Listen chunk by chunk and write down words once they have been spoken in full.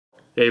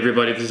Hey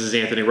everybody, this is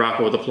Anthony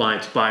Rocco with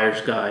Appliance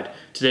Buyer's Guide.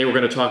 Today we're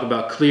going to talk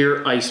about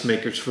clear ice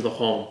makers for the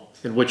home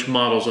and which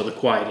models are the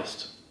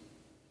quietest.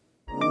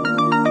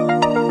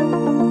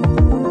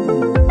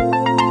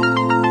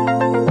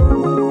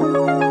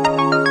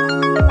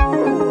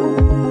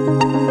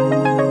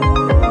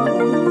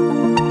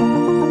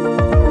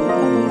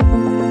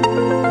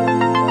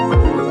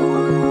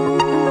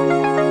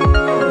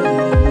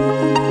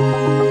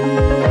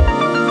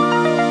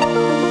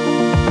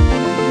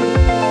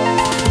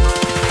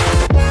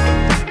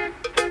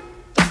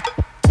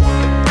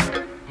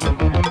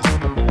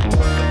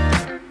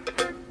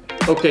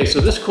 Okay,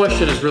 so this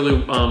question is really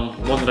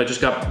one that I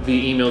just got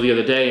via email the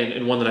other day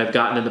and one that I've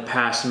gotten in the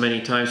past many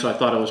times, so I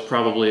thought it was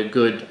probably a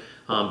good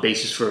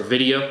basis for a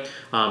video.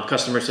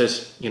 Customer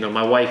says, you know,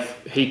 my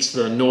wife hates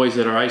the noise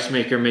that our ice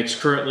maker makes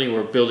currently.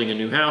 We're building a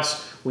new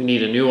house. We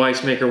need a new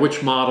ice maker.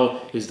 Which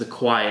model is the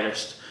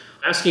quietest?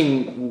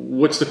 Asking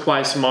what's the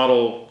quietest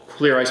model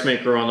clear ice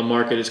maker on the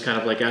market is kind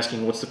of like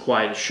asking what's the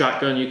quietest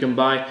shotgun you can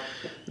buy.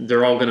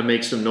 They're all going to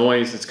make some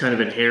noise. It's kind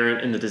of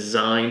inherent in the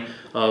design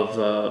of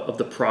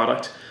the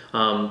product.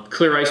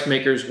 Clear ice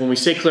makers, when we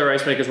say clear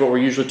ice makers, what we're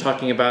usually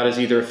talking about is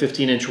either a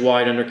 15-inch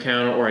wide under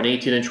counter or an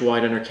 18-inch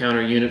wide under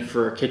counter unit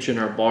for a kitchen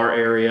or bar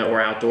area or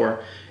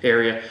outdoor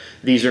area.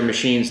 These are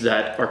machines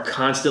that are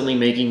constantly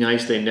making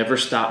ice. They never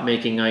stop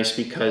making ice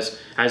because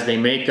as they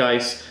make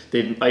ice,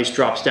 the ice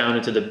drops down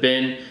into the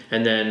bin,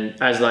 and then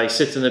as the ice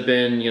sits in the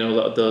bin, you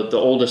know, the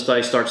oldest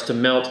ice starts to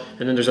melt,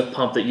 and then there's a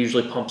pump that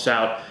usually pumps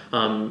out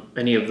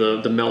any of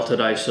the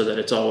melted ice so that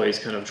it's always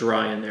kind of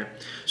dry in there.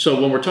 So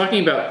when we're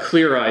talking about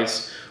clear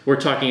ice, we're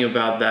talking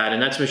about that,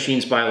 and that's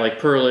machines by like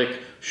Perlick,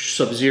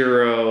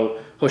 Sub-Zero,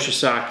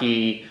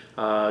 Hoshizaki,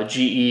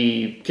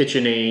 GE,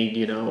 KitchenAid,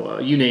 you know,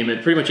 you name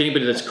it. Pretty much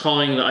anybody that's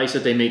calling the ice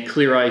that they make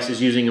clear ice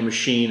is using a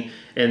machine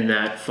in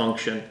that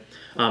function.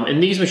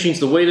 And these machines,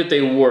 the way that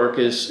they work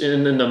is,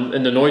 and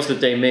the noise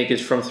that they make is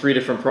from three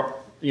different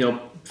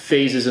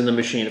phases in the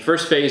machine. The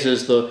first phase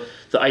is the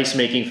ice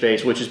making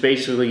phase, which is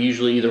basically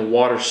usually either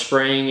water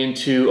spraying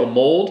into a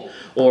mold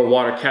or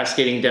water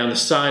cascading down the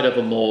side of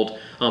a mold,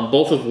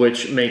 both of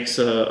which makes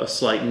a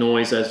slight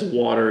noise as the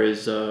water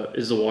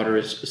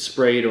is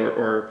sprayed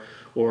or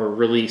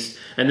released.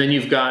 And then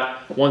you've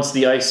got, once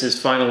the ice is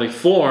finally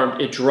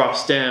formed, it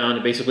drops down,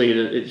 and basically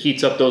it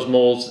heats up those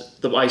molds,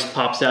 the ice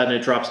pops out and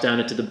it drops down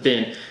into the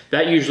bin.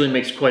 That usually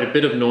makes quite a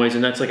bit of noise,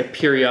 and that's like a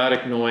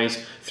periodic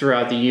noise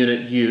throughout the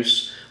unit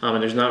use.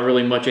 And there's not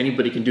really much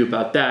anybody can do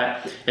about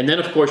that. And then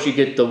of course you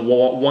get the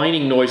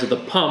whining noise of the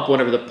pump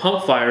whenever the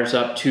pump fires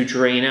up to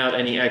drain out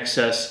any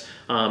excess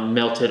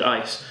melted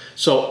ice.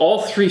 So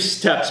all three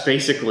steps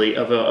basically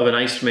of an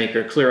ice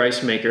maker, clear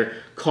ice maker,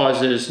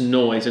 causes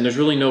noise, and there's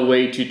really no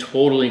way to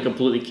totally and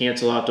completely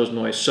cancel out those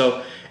noise.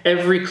 So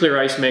every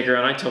clear ice maker,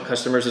 and I tell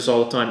customers this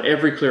all the time,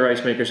 every clear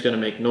ice maker is going to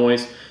make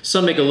noise.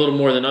 Some make a little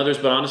more than others,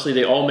 but honestly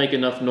they all make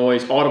enough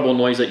noise, audible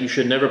noise, that you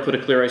should never put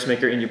a clear ice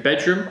maker in your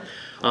bedroom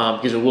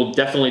because it will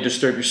definitely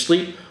disturb your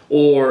sleep,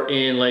 or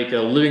in like a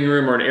living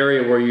room or an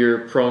area where you're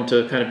prone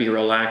to kind of be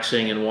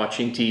relaxing and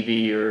watching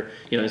TV, or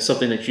it's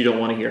something that you don't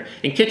want to hear.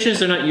 In kitchens,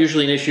 they're not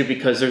usually an issue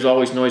because there's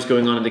always noise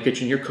going on in the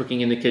kitchen. You're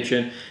cooking in the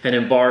kitchen, and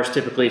in bars,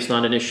 typically it's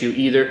not an issue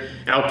either.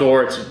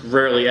 Outdoor, it's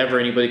rarely ever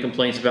anybody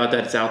complains about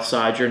that. It's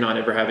outside, you're not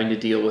ever having to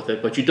deal with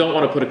it. But you don't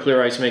want to put a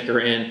clear ice maker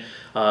in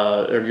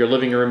your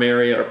living room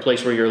area or a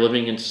place where you're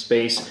living in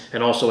space,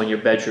 and also in your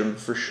bedroom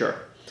for sure.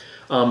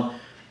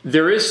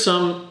 There is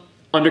some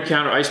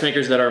under-counter ice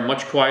makers that are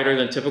much quieter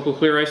than typical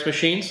clear ice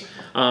machines.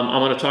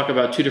 I'm going to talk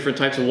about two different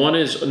types. One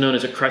is known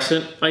as a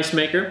Crescent Ice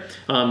Maker.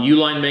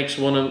 Uline makes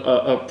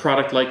a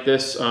product like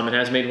this and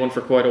has made one for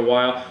quite a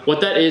while.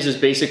 What that is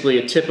basically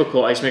a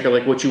typical ice maker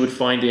like what you would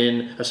find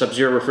in a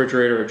Sub-Zero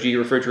refrigerator or GE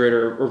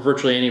refrigerator or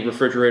virtually any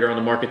refrigerator on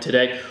the market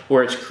today,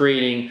 where it's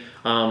creating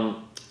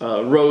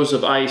rows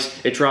of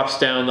ice. It drops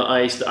down the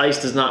ice. The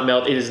ice does not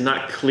melt. It is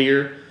not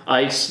clear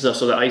ice,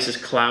 so the ice is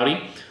cloudy.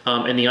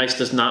 And the ice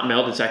does not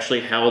melt. It's actually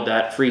held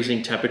at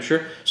freezing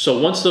temperature. So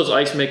once those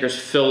ice makers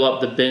fill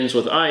up the bins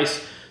with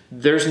ice,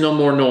 there's no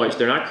more noise.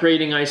 They're not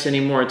creating ice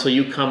anymore until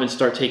you come and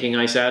start taking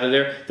ice out of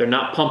there. They're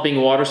not pumping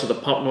water, so the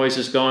pump noise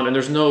is gone, and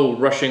there's no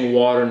rushing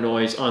water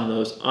noise on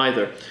those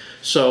either.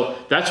 So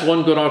that's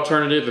one good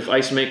alternative if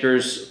ice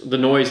makers, the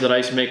noise that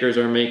ice makers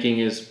are making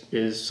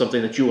is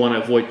something that you want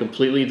to avoid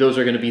completely. Those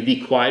are going to be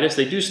the quietest.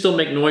 They do still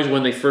make noise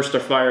when they first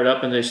are fired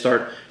up and they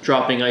start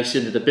dropping ice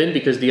into the bin,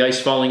 because the ice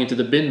falling into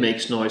the bin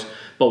makes noise.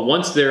 But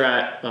once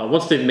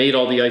they've made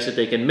all the ice that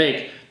they can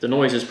make, the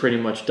noise is pretty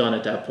much done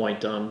at that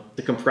point.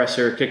 The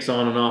compressor kicks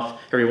on and off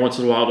every once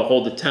in a while to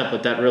hold the temp,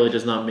 but that really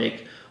does not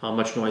make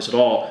much noise at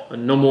all.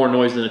 No more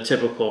noise than a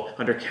typical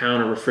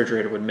under-counter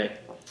refrigerator would make.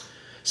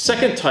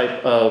 Second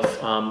type of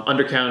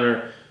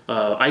under-counter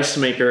ice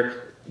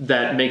maker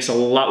that makes a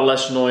lot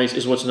less noise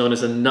is what's known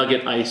as a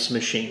Nugget Ice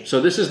machine. So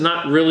this is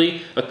not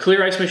really a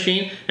clear ice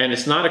machine, and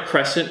it's not a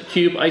Crescent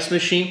cube ice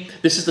machine.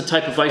 This is the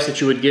type of ice that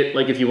you would get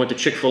like if you went to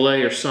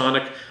Chick-fil-A or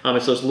Sonic.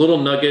 It's those little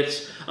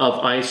nuggets of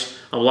ice.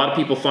 A lot of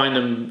people find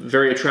them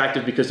very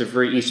attractive because they're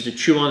very easy to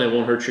chew on. They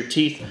won't hurt your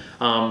teeth.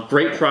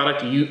 Great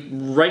product.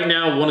 Right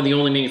now, one of the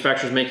only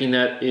manufacturers making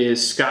that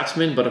is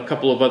Scotsman, but a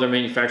couple of other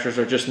manufacturers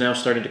are just now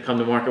starting to come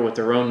to market with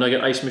their own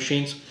Nugget Ice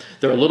machines.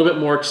 They're a little bit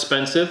more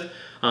expensive,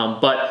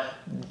 but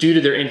due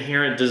to their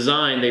inherent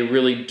design, they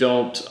really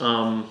don't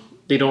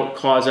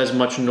cause as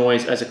much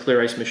noise as a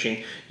clear ice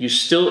machine.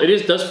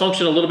 It does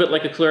function a little bit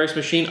like a clear ice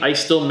machine.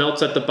 Ice still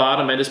melts at the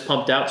bottom and is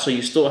pumped out, so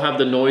you still have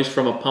the noise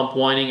from a pump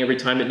whining every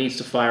time it needs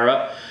to fire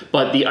up.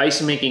 But the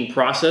ice making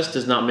process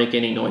does not make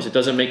any noise. It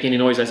doesn't make any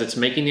noise as it's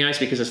making the ice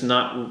because it's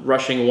not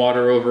rushing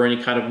water over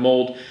any kind of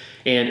mold,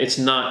 and it's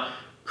not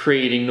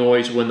creating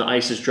noise when the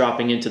ice is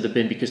dropping into the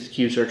bin because the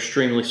cubes are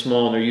extremely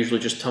small and they're usually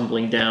just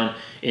tumbling down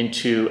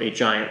into a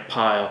giant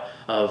pile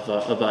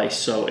of ice.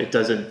 So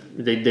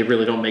they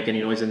really don't make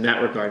any noise in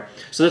that regard.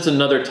 So that's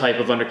another type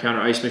of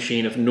under-counter ice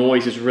machine if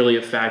noise is really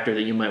a factor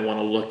that you might want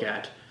to look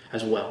at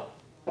as well.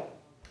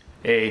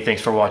 Hey,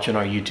 thanks for watching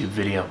our YouTube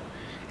video.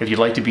 If you'd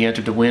like to be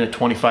entered to win a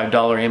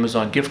 $25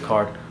 Amazon gift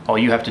card, all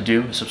you have to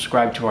do is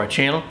subscribe to our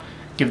channel,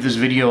 give this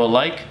video a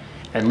like,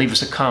 and leave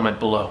us a comment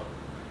below.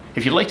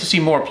 If you'd like to see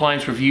more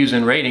appliance reviews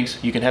and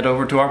ratings, you can head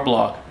over to our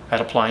blog at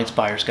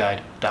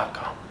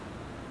appliancebuyersguide.com.